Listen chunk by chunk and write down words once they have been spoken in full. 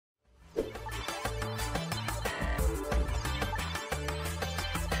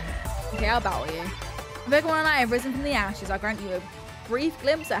Okay, I'll battle you. When Pokemon and I have risen from the ashes, I'll grant you a brief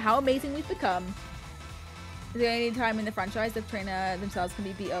glimpse at how amazing we've become. Is there any time in the franchise the trainer themselves can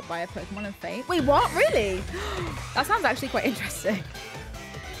be beat up by a Pokemon of fate? Wait, what? Really? That sounds actually quite interesting.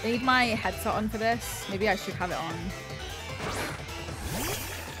 I need my headset on for this. Maybe I should have it on.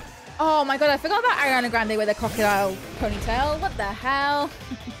 Oh my god, I forgot about Ariana Grande with a crocodile ponytail. What the hell?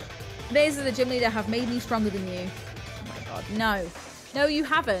 The days of the gym leader have made me stronger than you. Oh my god, no. No, you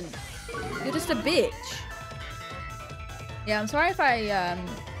haven't. You're just a bitch. Yeah, I'm sorry if I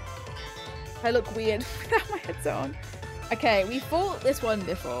look weird without my headset on. Okay, we fought this one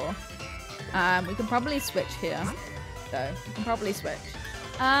before. We can probably switch here. So, we can probably switch.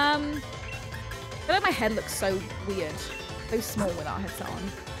 I feel like my head looks so weird. So small without a headset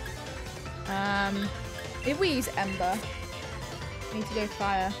on. Maybe we use Ember. We need to go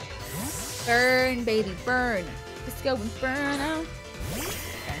fire. Burn, baby, burn. Just go and burn out. Okay.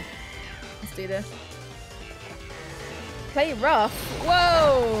 Let's do this. Play rough.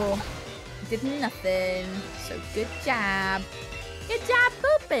 Whoa! Did nothing. So good job. Good job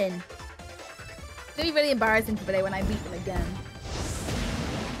pooping. It's gonna be really embarrassing for today when I beat them again.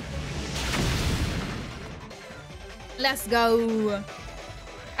 Let's go.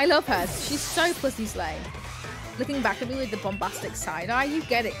 I love her. She's so pussy slay. Looking back at me with the bombastic side eye. You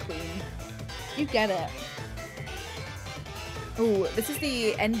get it, queen. You get it. Oh, this is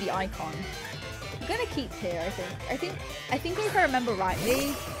the envy icon. I'm gonna keep here, I think if I remember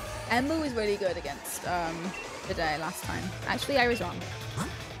rightly, Ember was really good against the day last time. Actually, I was wrong.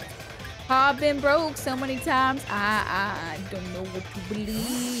 I've been broke so many times. I don't know what to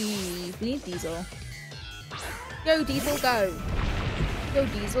believe. We need Diesel. Go, Diesel, go. Go,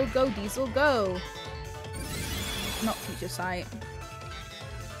 Diesel, go, Diesel, go. Not Future Sight.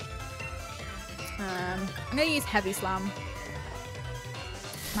 I'm gonna use Heavy Slam.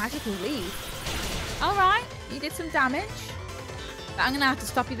 Magical Leaf. Alright, you did some damage. But I'm gonna have to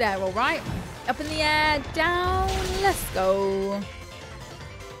stop you there, alright? Up in the air, down, let's go.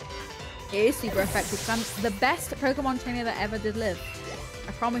 It is super effective because I'm the best Pokemon trainer that ever did live.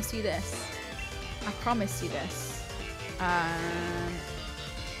 I promise you this. I promise you this. I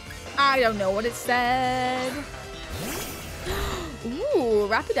don't know what it said. Ooh,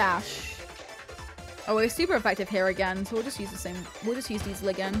 Rapidash. Oh, we're super effective here again, so we'll just use the same. We'll just use Diesel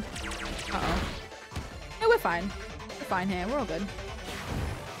again. Uh-oh. No, we're fine. We're fine here. We're all good.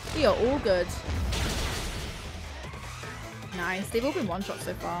 We are all good. Nice. They've all been one-shot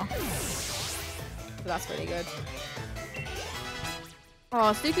so far. So that's really good.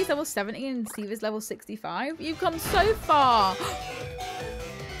 Oh, Snoopy's level 70 and Steve is level 65. You've come so far.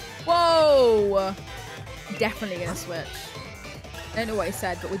 Whoa. Definitely gonna switch. I don't know what I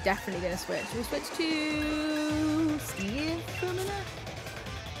said, but we're definitely gonna switch. We'll switch to Steve for a minute. I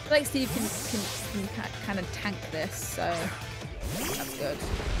feel like Steve can kind of tank this, so that's good.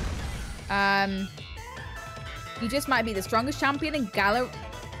 You just might be the strongest champion in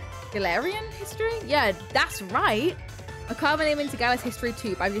Galarian history? Yeah, that's right. I carve a name into Gala's history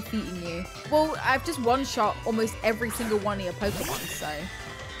too by defeating you. Well, I've just one-shot almost every single one of your Pokemon, so.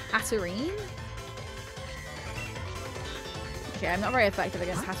 Hatterene? Okay, I'm not very effective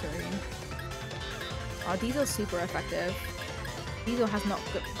against Hatterene. Oh, Diesel's super effective. Diesel has not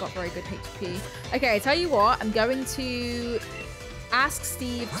got very good HP. Okay, I tell you what, I'm going to ask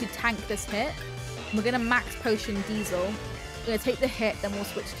Steve to tank this hit. We're going to max potion Diesel. We're going to take the hit, then we'll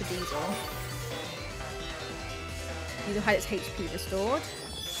switch to Diesel. Diesel had its HP restored.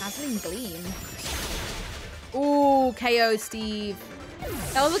 Dazzling Gleam. Ooh, KO Steve.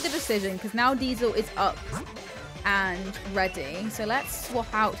 That was a good decision because now Diesel is up and ready. So let's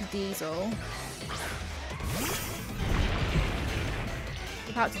swap out to Diesel.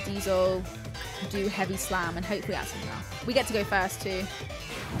 Swap out to Diesel. Do Heavy Slam and hopefully that's enough. We get to go first too.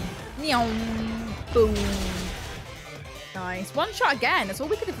 Boom. Nice. One shot again. That's all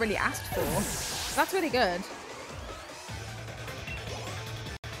we could have really asked for. That's really good.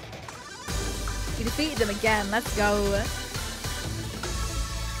 We defeated them again. Let's go.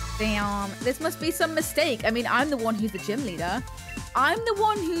 Damn. This must be some mistake. I mean, I'm the one who's the gym leader. I'm the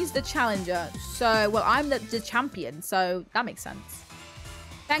one who's the challenger. So, well, I'm the champion. So that makes sense.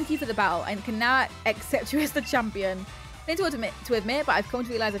 Thank you for the battle. I can now accept you as the champion. I need to admit, but I've come to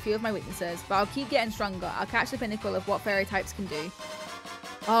realize a few of my weaknesses. But I'll keep getting stronger. I'll catch the pinnacle of what fairy types can do.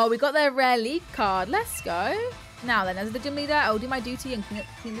 Oh, we got their rare league card. Let's go. Now then, as the gym leader, I will do my duty and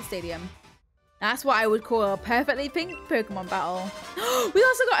clean the stadium. That's what I would call a perfectly pink Pokemon battle. We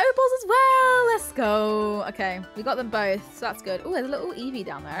also got Opals as well. Let's go. Okay, we got them both, so that's good. Oh, there's a little Eevee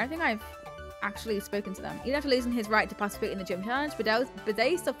down there. I think I've actually spoken to them. Even after losing his right to participate in the gym challenge,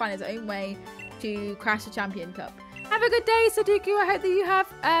 Bidet still found his own way to crash the Champion Cup. Have a good day, Sudoku. I hope that you have,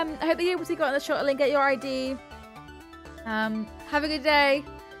 I hope that you're able to go on the shuttle and get your ID. Have a good day.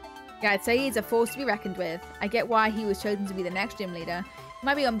 Yeah, I'd say he's a force to be reckoned with. I get why he was chosen to be the next gym leader. He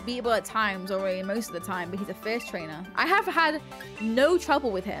might be unbeatable at times, or most of the time, but he's a first trainer. I have had no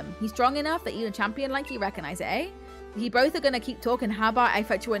trouble with him. He's strong enough that even a champion like you recognize it, eh? You both are going to keep talking. How about I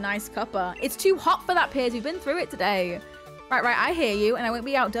fetch you a nice cuppa? It's too hot for that, Piers. We've been through it today. Right, I hear you, and I won't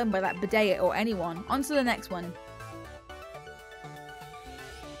be outdone by that Bidet or anyone. On to the next one.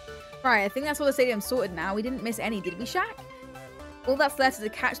 Right, I think that's all the stadium sorted now. We didn't miss any, did we, Shaq? All that's left is to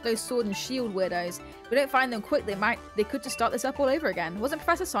catch those sword and shield weirdos. If we don't find them quick, they could just start this up all over again. Wasn't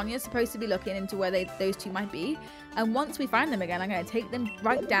Professor Sonia supposed to be looking into where those two might be? And once we find them again, I'm going to take them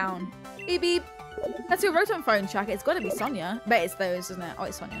right down. Beep beep. That's your Rotom phone, Shaq. It's got to be Sonia. Bet it's those, isn't it? Oh,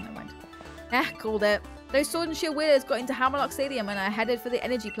 it's Sonia. Never mind. Called it. Those sword and shield weirdos got into Hammerlock Stadium and are headed for the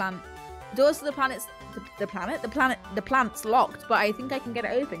energy plant. The doors to the planet's the plant's locked, but I think I can get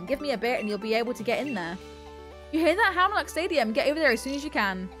it open. Give me a bit and you'll be able to get in there. You hear that? Hammerlock Stadium. Get over there as soon as you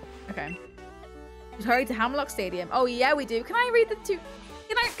can. Okay. Just hurry to Hammerlock Stadium. Oh yeah, we do. Can I read the two?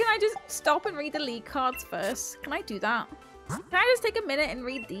 Can I just stop and read the league cards first? Can I do that? Can I just take a minute and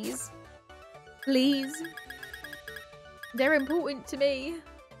read these? Please. They're important to me.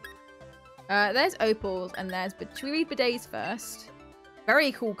 There's Opals and there's... Should we read Bidet's first?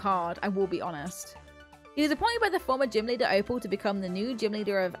 Very cool card, I will be honest. He was appointed by the former gym leader Opal to become the new gym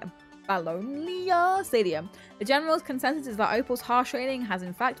leader of Ballonia Stadium. The general's consensus is that Opal's harsh training has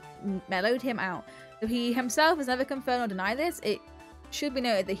in fact mellowed him out. Though he himself has never confirmed or denied this, it should be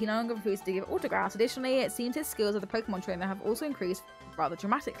noted that he no longer refuses to give autographs. Additionally, it seems his skills as a Pokemon trainer have also increased rather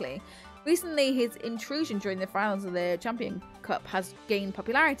dramatically. Recently, his intrusion during the finals of the Champion Cup has gained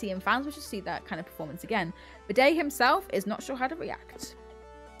popularity, and fans wish to see that kind of performance again. Bidet himself is not sure how to react.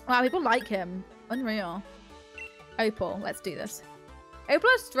 Wow, people like him. Unreal. Opal, let's do this. Opal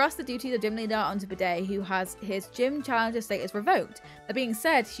has thrust the duties of gym leader onto Bidet, who has his gym challenger status revoked. That being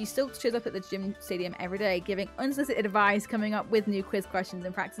said, she still shows up at the gym stadium every day, giving unsolicited advice, coming up with new quiz questions,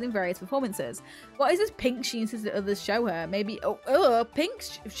 and practicing various performances. What is this pink she insists that others show her? Maybe, pink?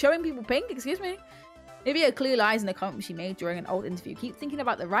 Showing people pink? Excuse me? Maybe a clue lies in the comment she made during an old interview. Keep thinking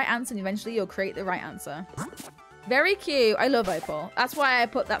about the right answer and eventually you'll create the right answer. Very cute. I love Opal. That's why I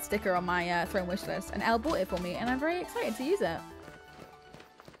put that sticker on my throne wish list, and Elle bought it for me, and I'm very excited to use it.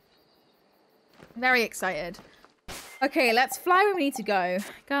 Very excited. Okay, let's fly where we need to go.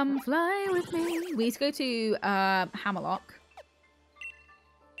 Come fly with me. We need to go to Hammerlock.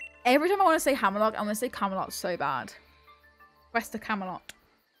 Every time I want to say Hammerlock, I want to say Camelot so bad. Quest to Camelot.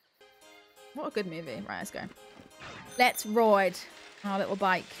 What a good movie. Right, let's go. Let's ride our little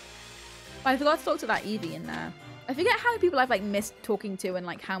bike. But I forgot to talk to that Eevee in there. I forget how many people I've like missed talking to and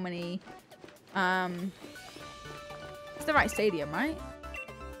like how many. It's the right stadium, right?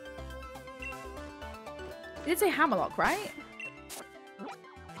 It did say Hammerlock, right?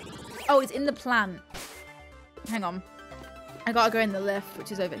 Oh, it's in the plant. Hang on. I gotta go in the lift,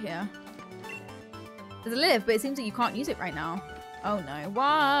 which is over here. There's a lift, but it seems that you can't use it right now. Oh no,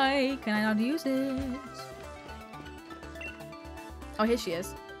 why can I not use it? Oh, here she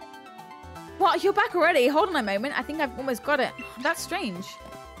is. What? You're back already? Hold on a moment. I think I've almost got it. That's strange.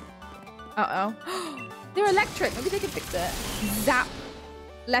 Uh-oh. They're electric. Maybe they can fix it. Zap.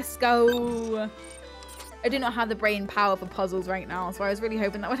 Let's go. I do not have the brain power for puzzles right now, so I was really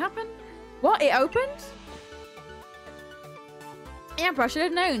hoping that would happen. What? It opened? Yeah, bro, I should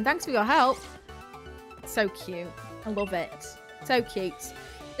have known. Thanks for your help. So cute. I love it. So cute.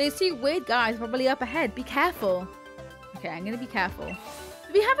 These two weird guys are probably up ahead. Be careful. Okay, I'm going to be careful.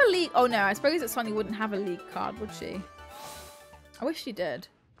 Do we have a league? Oh, no. I suppose that Sonia wouldn't have a league card, would she? I wish she did.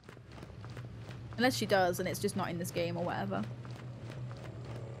 Unless she does, and it's just not in this game or whatever. Are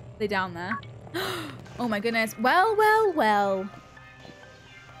they down there? Oh my goodness. Well, well, well.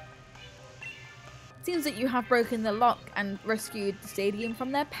 Seems that you have broken the lock and rescued the stadium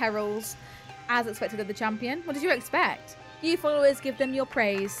from their perils, as expected of the champion. What did you expect? You followers give them your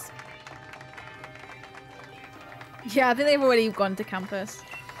praise. Yeah, I think they've already gone to campus.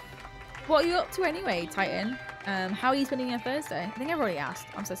 What are you up to anyway, Titan? How are you spending your Thursday? I think I've already asked.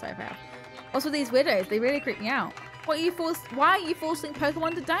 I'm so sorry if I have. Also, these widows, they really creep me out. Why are you forcing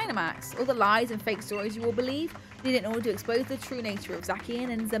Pokemon to Dynamax? All the lies and fake stories you will believe need in order to expose the true nature of Zacian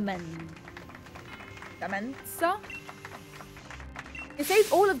and Zamensa? It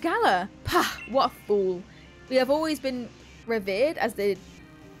saved all of Galar. Pah, what a fool. We have always been revered as the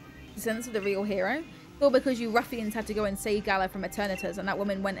descendants of the real hero. All because you ruffians had to go and save Gala from Eternatus, and that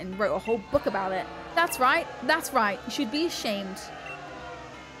woman went and wrote a whole book about it. That's right. That's right. You should be ashamed.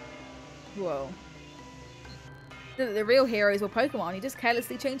 Whoa. The real heroes were Pokemon. You just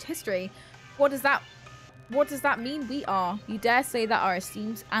carelessly changed history. What does that mean we are? You dare say that our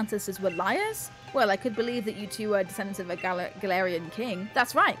esteemed ancestors were liars? Well, I could believe that you two were descendants of a Galarian king.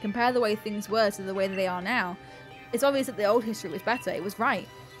 That's right. Compare the way things were to the way that they are now. It's obvious that the old history was better. It was right.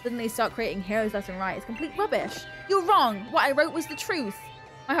 Suddenly start creating heroes left and right. It's complete rubbish. You're wrong. What I wrote was the truth.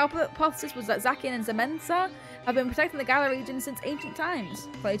 My hypothesis was that Zacian and Zamensa have been protecting the Galar region since ancient times.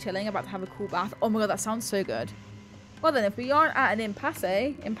 Fully chilling, about to have a cool bath. Oh my god, that sounds so good. Well then, if we aren't at an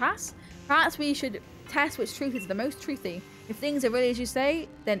impasse, perhaps we should test which truth is the most truthy. If things are really as you say,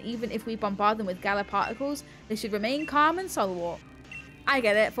 then even if we bombard them with Galar particles, they should remain calm and stalwart. I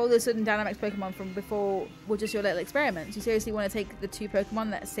get it. For all the sudden Dynamax Pokemon from before were just your little experiments. You seriously want to take the 2 Pokemon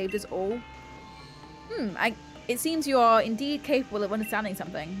that saved us all? It seems you are indeed capable of understanding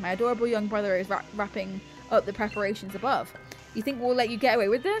something. My adorable young brother is wrapping up the preparations above. You think we'll let you get away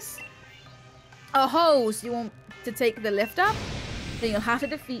with this? Oh, so you want to take the lift up? Then you'll have to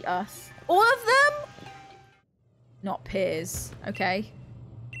defeat us. All of them? Not peers. Okay.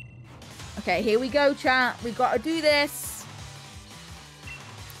 Okay, here we go, chat. We gotta do this.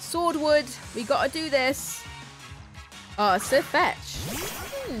 Swordwood, we gotta do this. Oh, Sir Fetch.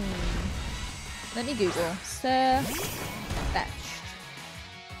 Let me Google. Sir Fetch.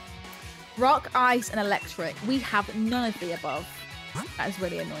 Rock, ice, and electric. We have none of the above. That is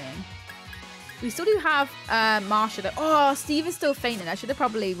really annoying. We still do have Marsha. Oh, Steve is still fainting. I should have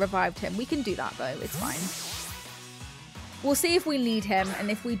probably revived him. We can do that though. It's fine. We'll see if we need him, and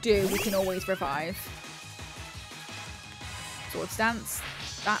if we do, we can always revive. Swords Dance.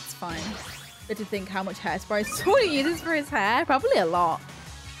 That's fine. Good to think how much hairspray Sword uses for his hair. Probably a lot.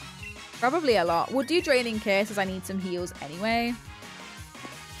 Probably a lot. We'll do Draining Kiss as I need some heals anyway.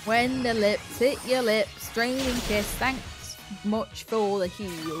 When the lips hit your lips, Draining Kiss. Thanks much for the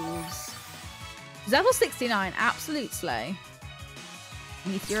heals. Level 69, absolute slay.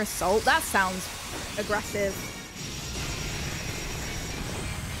 Meteor Assault. That sounds aggressive.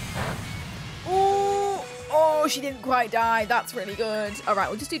 Oh, she didn't quite die. That's really good. All right,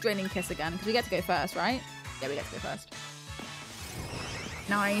 we'll just do Draining Kiss again because we get to go first, right? Yeah, we get to go first.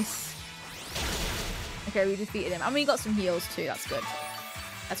 Nice. Okay, we defeated him. And we got some heals too. That's good.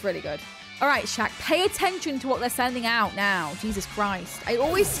 That's really good. All right, Shaq, pay attention to what they're sending out now. Jesus Christ. I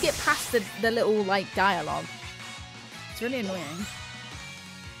always skip past the little, like, dialogue. It's really annoying.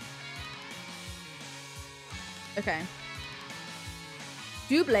 Okay.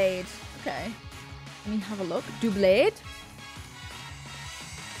 Doublade. Okay. Let me have a look. Doublade.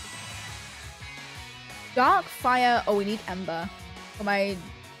 Dark Fire. Oh, we need Ember. For my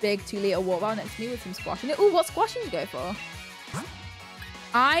big 2-liter water bottle next to me with some squash in it. Ooh, what squash did you go for?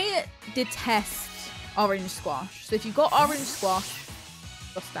 I detest orange squash. So if you've got orange squash,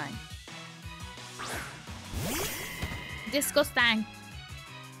 disgusting. Disgusting.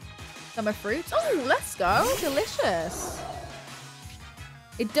 Summer fruits. Oh, let's go. Delicious.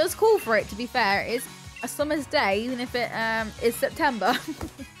 It does call for it, to be fair. It is a summer's day, even if it is September.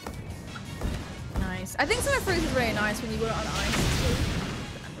 Nice. I think summer fruits is really nice when you go on ice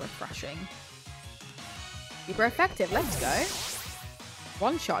and refreshing. Super effective. Let's go.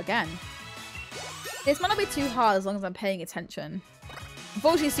 One shot again. This might not be too hard as long as I'm paying attention.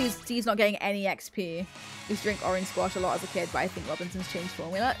 Unfortunately, Steve's not getting any XP. He used to drink orange squash a lot as a kid, but I think Robinson's changed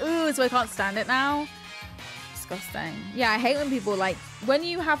formula. Ooh, so I can't stand it now. Disgusting. Yeah, I hate when people, like, when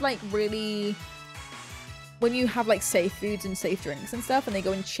you have, like, safe foods and safe drinks and stuff, and they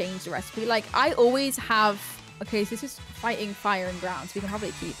go and change the recipe. Like, I always have, okay, so this is fighting fire and ground, so we can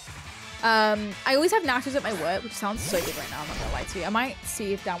probably keep. I always have nachos at my work, which sounds so good right now, I'm not gonna lie to you. I might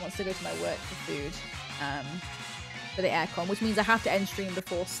see if Dan wants to go to my work for food, for the aircon, which means I have to end stream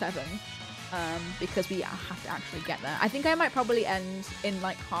before 7, because we have to actually get there. I think I might probably end in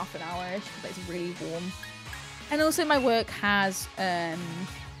like half an hour-ish, because it's really warm. And also my work has aircon,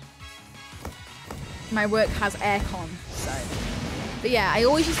 so. But yeah, I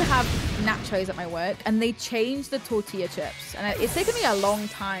always used to have nachos at my work, and they changed the tortilla chips, and it's taken me a long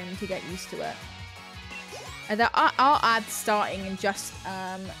time to get used to it. And there are ads starting in just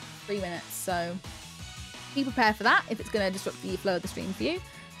 3 minutes, so be prepared for that if it's going to disrupt the flow of the stream for you.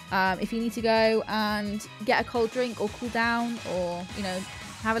 If you need to go and get a cold drink or cool down, or, you know,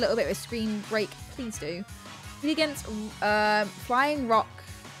 have a little bit of a screen break, please do. Against Flying Rock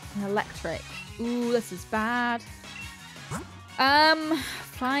and Electric. Ooh, this is bad.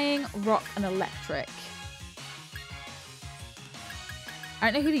 Flying Rock and Electric. I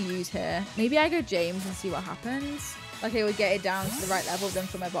don't know who to use here. Maybe I go James and see what happens. Like I would get it down to the right level, then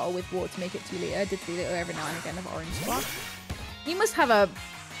fill my bottle with water to make it 2 liter. Did 3 liter every now and again of orange squash. You must have a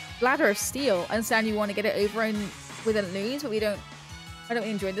bladder of steel. I understand you want to get it over and within lose, but I don't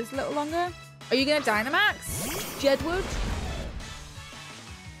really enjoy this a little longer. Are you gonna Dynamax? Jedward?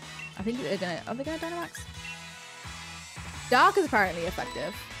 I think they're gonna, are they gonna Dynamax? Dark is apparently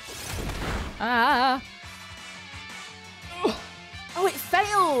effective. Ah. Oh, it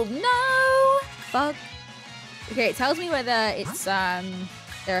failed! No! Fuck. Okay, it tells me whether it's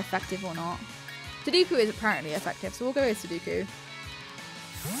they're effective or not. Sudoku is apparently effective, so we'll go with Sudoku.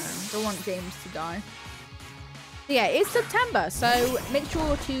 Don't want James to die. But yeah, it's September, so make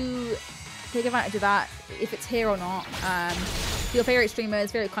sure to take advantage of that if it's here or not. Your favorite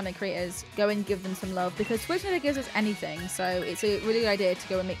streamers, favorite content creators, go and give them some love because Twitch never gives us anything, so it's a really good idea to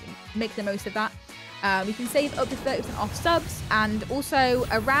go and make the most of that. We can save up to 30% off subs, and also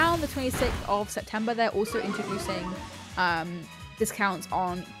around the 26th of September, they're also introducing discounts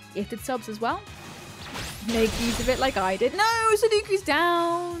on gifted subs as well. Make use of it like I did. No, Sudoku's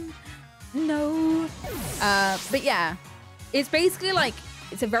down. No. But yeah, it's basically like,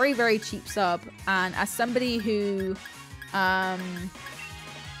 it's a very, very cheap sub, and as somebody who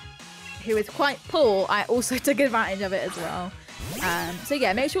is quite poor, I also took advantage of it as well. So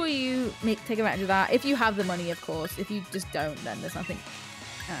yeah, make sure you take advantage of that if you have the money, of course. If you just don't, then there's nothing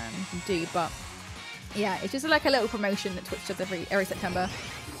you can do. But yeah, it's just like a little promotion that Twitch does every September.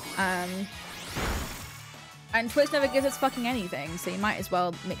 And Twitch never gives us fucking anything, so you might as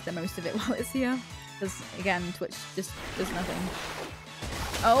well make the most of it while it's here. Because again, Twitch just does nothing.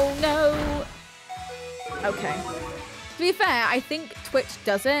 Oh no! Okay. To be fair, I think Twitch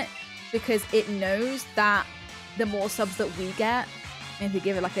does it because it knows that the more subs that we get, and if we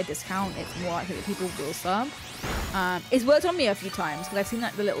give it like a discount, it's more likely that people will sub. It's worked on me a few times because I've seen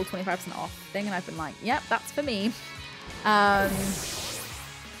like the little 25% off thing and I've been like, yep, that's for me. But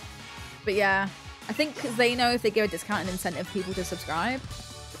yeah, I think because they know if they give a discount and incentive people to subscribe,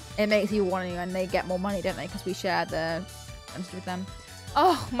 it makes you want to, and they get more money, don't they? Because we share the percentage with them.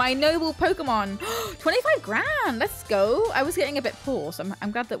 Oh, my noble Pokemon. 25 grand. Let's go. I was getting a bit poor, so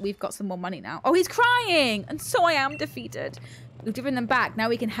I'm glad that we've got some more money now. Oh, he's crying. And so I am defeated. We've driven them back. Now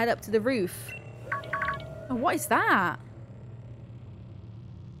we can head up to the roof. Oh, what is that?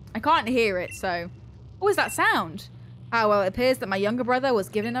 I can't hear it, so... What was that sound? Oh, well, it appears that my younger brother was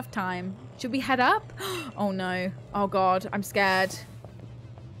given enough time. Should we head up? Oh, no. Oh, God. I'm scared.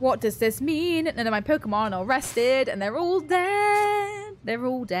 What does this mean? None of my Pokemon are rested, and they're all dead. They're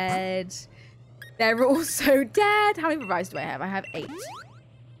all dead. They're all so dead. How many revives do I have? I have 8.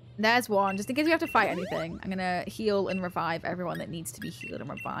 There's one. Just in case we have to fight anything, I'm going to heal and revive everyone that needs to be healed and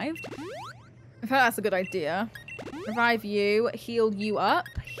revived. I feel that's a good idea. Revive you. Heal you up.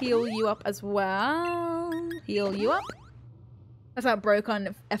 Heal you up as well. Heal you up. That's how broke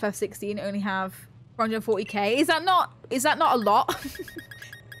on FF16. Only have 440k. Is that not a lot? Is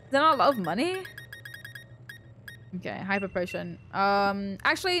that not a lot of money? Okay, hyper potion.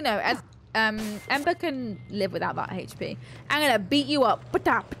 Actually, no. Ember can live without that HP. I'm gonna beat you up.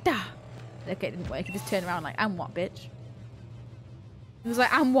 Okay, it didn't work. He just turned around like, I'm what, bitch? He was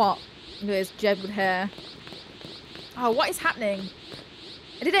like, I'm what? Look at his Jedward hair. Oh, what is happening?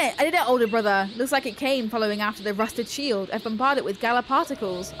 I did it, older brother. Looks like it came following after the rusted shield. I've bombarded it with Gala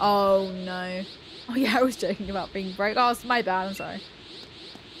particles. Oh, no. Oh, yeah, I was joking about being broke. Oh, it's my bad. I'm sorry.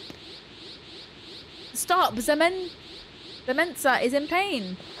 Stop, Zemensa is in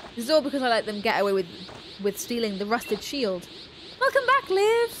pain. This is all because I let them get away with stealing the rusted shield. Welcome back,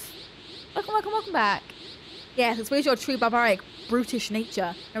 Liv. Welcome back. Yes, expose your true barbaric, brutish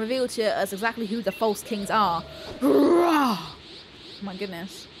nature and reveal to us exactly who the false kings are. Oh my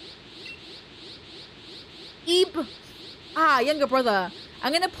goodness. Ib. Younger brother.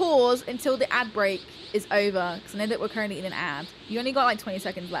 I'm going to pause until the ad break is over because I know that we're currently in an ad. You only got like 20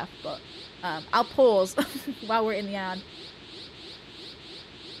 seconds left, but I'll pause while we're in the ad.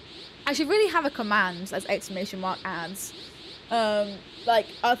 I should really have a command as exclamation mark ads. Like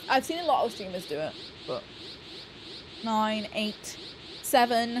I've seen a lot of streamers do it, but 9, 8,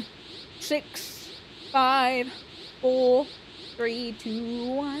 7, 6, 5, 4, 3,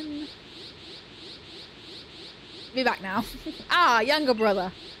 2, 1. Be back now. Younger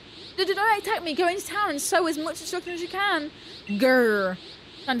brother. Do not attack me. Go into town and sow as much destruction as you can. Grr.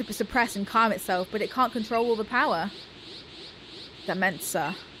 Trying to suppress and calm itself, but it can't control all the power.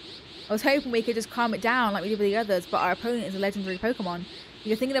 Demensa. I was hoping we could just calm it down like we did with the others, but our opponent is a legendary Pokemon. If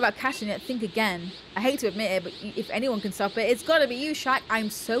you're thinking about catching it, think again. I hate to admit it, but if anyone can stop it, it's gotta be you, Shaq. I'm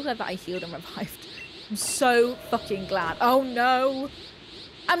so glad that I healed and revived. I'm so fucking glad. Oh no.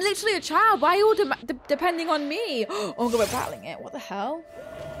 I'm literally a child. Why are you all depending on me? Oh my god, we're battling it. What the hell?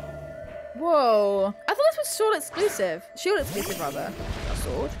 Whoa. I thought this was sword exclusive. Shield exclusive, rather. Not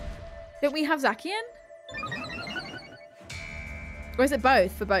sword. Don't we have Zacian? Or is it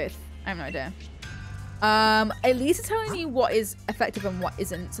both? For both? I have no idea. At least it's telling you what is effective and what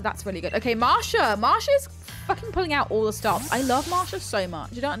isn't. So that's really good. Okay, Marsha. Marsha's fucking pulling out all the stops. I love Marsha so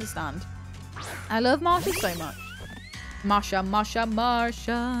much. You don't understand. I love Marsha so much. Marsha, Marsha,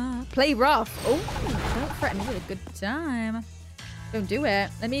 Marsha. Play rough. Oh, don't threaten me with a good time. Don't do it.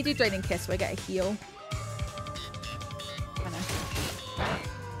 Let me do Draining Kiss so I get a heal. I know.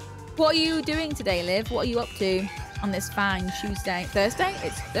 What are you doing today, Liv? What are you up to on this fine Tuesday? Thursday?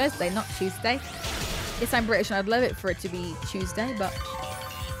 It's Thursday, not Tuesday. Yes, I'm British and I'd love it for it to be Tuesday, but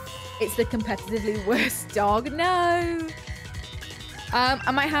it's the competitively worst dog. No.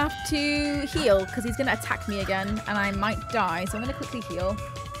 I might have to heal because he's going to attack me again and I might die. So I'm going to quickly heal.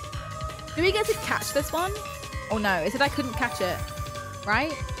 Do we get to catch this one? Oh no, it said I couldn't catch it.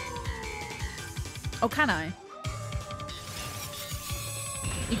 Right? Oh, can I?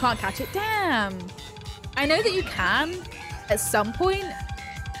 You can't catch it? Damn. I know that you can at some point.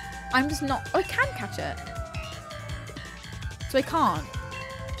 I'm just not... Oh, I can catch it. So I can't.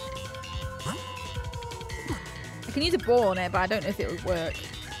 I can use a ball on it, but I don't know if it would work.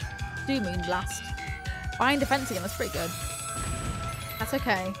 Do Moon Blast. Fine defense again, that's pretty good. That's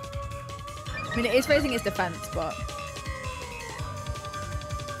okay. I mean, it is raising its defense, but...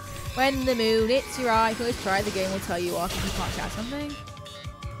 When the moon hits your eye, you can always try. The game will tell you off if you can't catch something.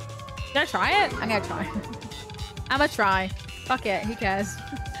 Should I try it? I'm gonna try. I'm gonna try. Fuck it, who cares?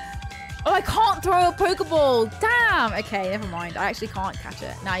 Oh, I can't throw a Pokeball! Damn! Okay, never mind. I actually can't catch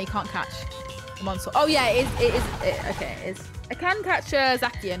it. Now you can't catch the monster. Oh yeah, it is. Okay, it is. I can catch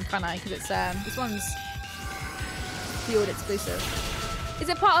Zacian, can I? Because it's this one's field exclusive. Is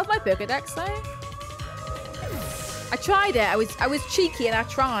it part of my Pokédex though? I tried it. I was cheeky and I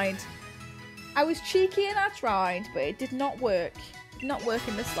tried. I was cheeky and I tried, but it did not work. It did not work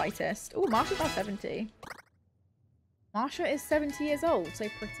in the slightest. Oh, Marsha's now 70. Marsha is 70 years old, so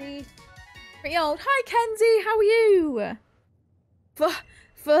pretty old. Hi, Kenzie. How are you?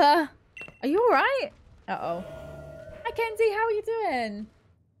 Are you all right? Uh-oh. Hi, Kenzie. How are you doing?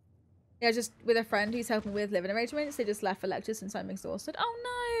 Yeah, just with a friend who's helping with living arrangements. They just left for lectures since I'm exhausted.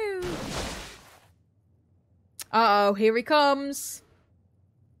 Oh, no. Uh-oh, here he comes.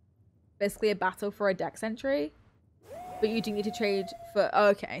 Basically a battle for a dex entry. But you do need to trade for... Oh,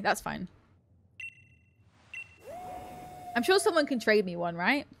 okay, that's fine. I'm sure someone can trade me one,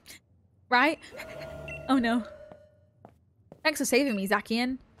 right? Right? Oh, no. Thanks for saving me,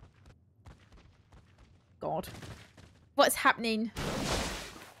 Zacian. God. What's happening?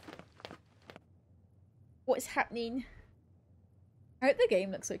 What is happening? I hope the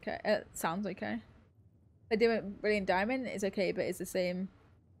game looks okay. Sounds okay. They're doing Brilliant Diamond is okay, but it's the same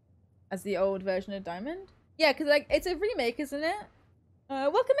as the old version of Diamond. Yeah, because like it's a remake, isn't it?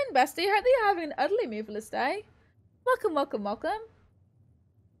 Welcome in, bestie. Hope that you're having an utterly moveless day. Welcome, welcome, welcome.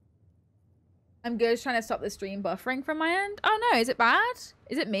 I'm good. Just trying to stop the stream buffering from my end. Oh no, is it bad?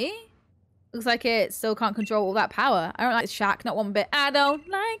 Is it me? Looks like it still can't control all that power. I don't like Shaq, not one bit. I don't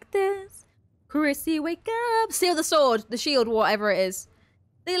like this. Chrissy, wake up. Steal the sword, the shield, whatever it is.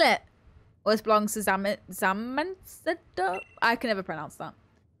 Steal it. Well, this belongs to Zaman. I can never pronounce that.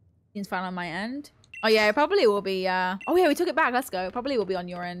 Seems fine on my end. Oh yeah, it probably will be. Oh yeah, we took it back. Let's go. It probably will be on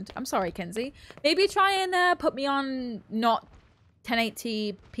your end. I'm sorry, Kenzie. Maybe try and put me on not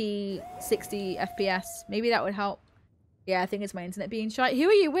 1080p 60 FPS. Maybe that would help. Yeah, I think it's my internet being shy. Who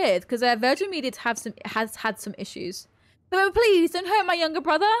are you with? Because Virgin Media has had some issues. But please don't hurt my younger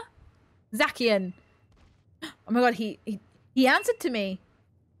brother, Zacian. Oh my god, he answered to me.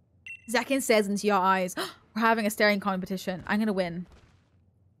 Zacian stares into your eyes. We're having a staring competition. I'm gonna win.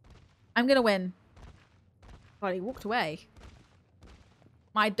 I'm gonna win. God, he walked away.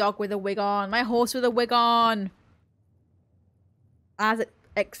 My dog with a wig on. My horse with a wig on. As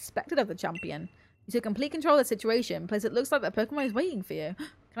expected of the champion. You took complete control of the situation. Plus, it looks like that Pokemon is waiting for you.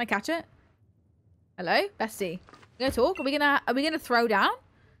 Can I catch it? Hello, bestie. You gonna talk? Are we gonna throw down?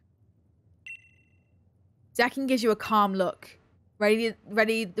 Zacian gives you a calm look. Ready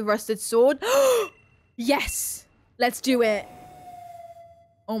the rusted sword? Yes! Let's do it.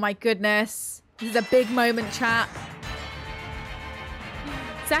 Oh my goodness. This is a big moment, chat.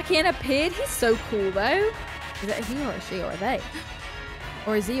 Zacian appeared. He's so cool, though. Is that a he or a she or a they?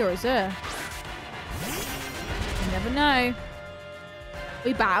 Or a Z or a zer? You never know. Are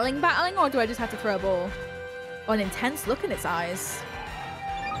we battling, or do I just have to throw a ball? Oh, an intense look in its eyes.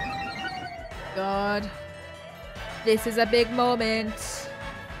 God. This is a big moment.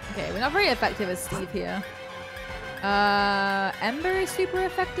 Okay, we're not very effective as Steve here. Ember is super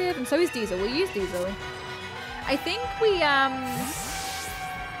effective, and so is Diesel. We'll use Diesel. I think we,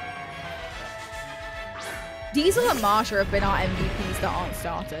 Diesel and Marsha have been our MVPs that aren't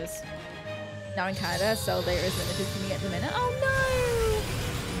starters. Now in Canada, cell data is limited to me at the minute. Oh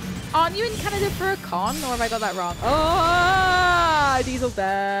no! Aren't you in Canada for a con, or have I got that wrong? Oh, Diesel's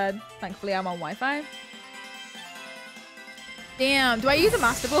dead. Thankfully, I'm on Wi-Fi. Damn, do I use a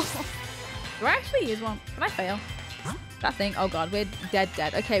Master Ball? Do I actually use one? Can I fail? That thing? Oh god, we're dead.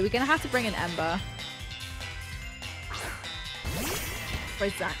 Okay, we're gonna have to bring an Ember.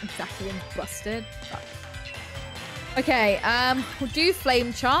 Zacian's busted. Okay, we'll do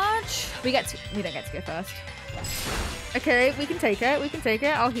Flame Charge. We don't get to go first. Okay, we can take it.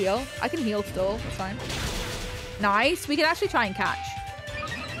 I'll heal. I can heal still. That's fine. Nice. We can actually try and catch.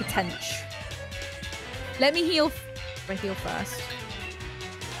 Potential. Let me heal. Do I heal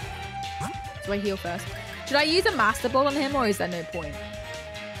first? Should I use a Master Ball on him, or is there no point?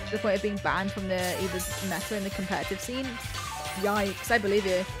 The point of being banned from the either meta in the competitive scene? Yikes, I believe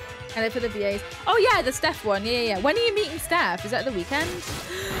you. And then for the VAs. Oh yeah, the Steph one. Yeah. When are you meeting Steph? Is that the weekend?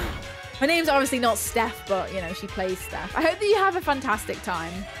 Her name's obviously not Steph, but you know, she plays Steph. I hope that you have a fantastic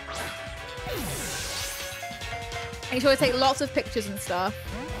time. Make sure to take lots of pictures and stuff.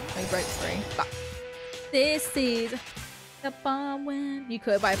 I broke 3. But this is the bomb when you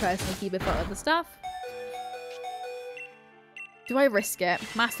could buy a personal keyboard for other stuff. Do I risk it?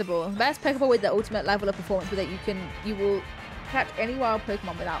 Master Ball. Best Pokeball with the ultimate level of performance with it you will catch any wild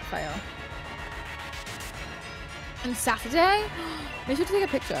Pokemon without fail. On Saturday? Make sure to take a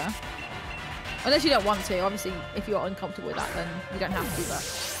picture. Unless you don't want to. Obviously, if you're uncomfortable with that, then you don't have to do that.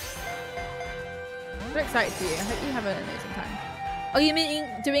 I'm very excited for you. I hope you have an amazing time. Are you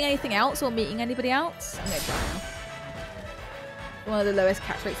doing anything else or meeting anybody else? I'm going to try now. One of the lowest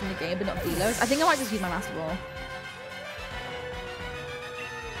catch rates in the game, but not the lowest. I think I might just use my Master Ball.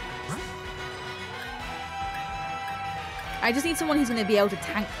 I just need someone who's going to be able to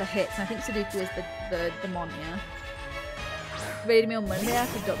tank the hits, and I think Sudoku is the mon, yeah. Raided me on Monday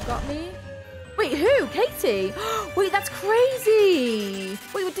after Duck got me. Wait, who? Katie? Wait, that's crazy.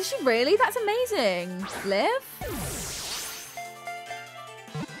 Wait, did she really? That's amazing. Liv?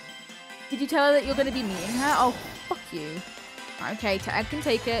 Did you tell her that you're going to be meeting her? Oh, fuck you. Okay, I can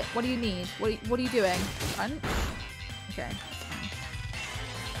take it. What do you need? What are you doing? Punch? Okay.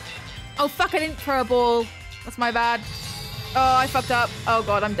 Oh, fuck, I didn't throw a ball. That's my bad. Oh, I fucked up. Oh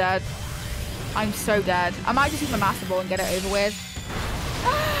god, I'm dead. I'm so dead. I might just use my Master Ball and get it over with.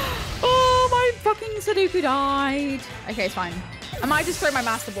 Oh, my fucking Sudoku died. Okay, it's fine. I might just throw my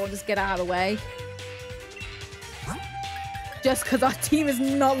Master Ball and just get out of the way. Just because our team is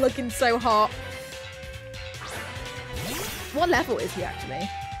not looking so hot. What level is he actually?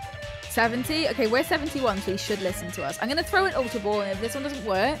 70? Okay, we're 71, so he should listen to us. I'm going to throw an Ultra Ball, and if this one doesn't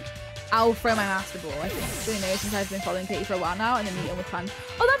work, I'll throw my Master Ball, I think. So you know, since I've been following Katie for a while now, and then meet him with fun.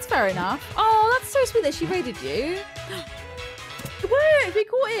 Oh, that's fair enough. Oh, that's so sweet that she raided you. It worked! We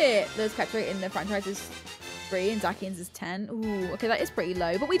caught it! Those catch rate in the franchise is 3 and Zacian's is 10. Ooh, okay, that is pretty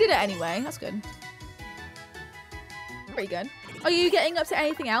low. But we did it anyway. That's good. Pretty good. Are you getting up to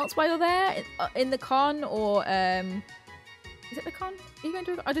anything else while you're there? In the con, or is it the con? Are you going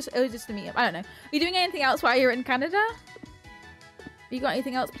to? Or just the meetup? I don't know. Are you doing anything else while you're in Canada? You got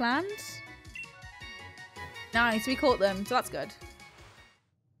anything else planned? Nice, we caught them, so that's good.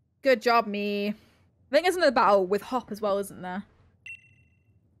 Good job, me. I think there's another battle with Hop as well, isn't there?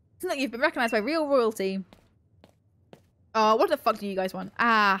 Isn't that you've been recognized by real royalty? Oh, what the fuck do you guys want?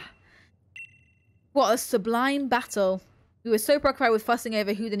 Ah. What a sublime battle. We were so preoccupied with fussing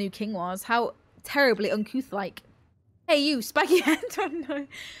over who the new king was. How terribly uncouth-like. Hey, you, spiky head. Oh, no.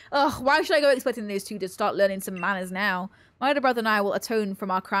 Ugh, why should I go expecting those two to start learning some manners now? My older brother and I will atone from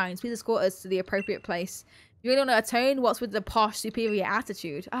our crimes. Please escort us to the appropriate place. If you really want to atone, what's with the posh, superior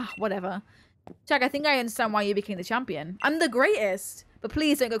attitude? Ah, whatever. Jack, I think I understand why you became the champion. I'm the greatest. But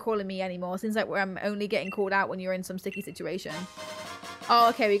please don't go calling me anymore. Seems like I'm only getting called out when you're in some sticky situation. Oh,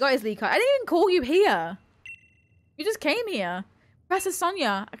 okay, we got his lead card. I didn't even call you here. You just came here. Professor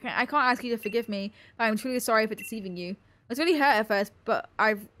Sonia, I can't ask you to forgive me. I'm truly sorry for deceiving you. I was really hurt at first, but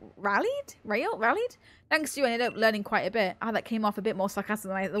I've rallied? Thanks to you, I ended up learning quite a bit. Ah, that came off a bit more sarcastic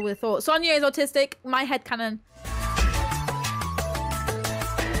than I would have thought. Sonia is autistic. My headcanon.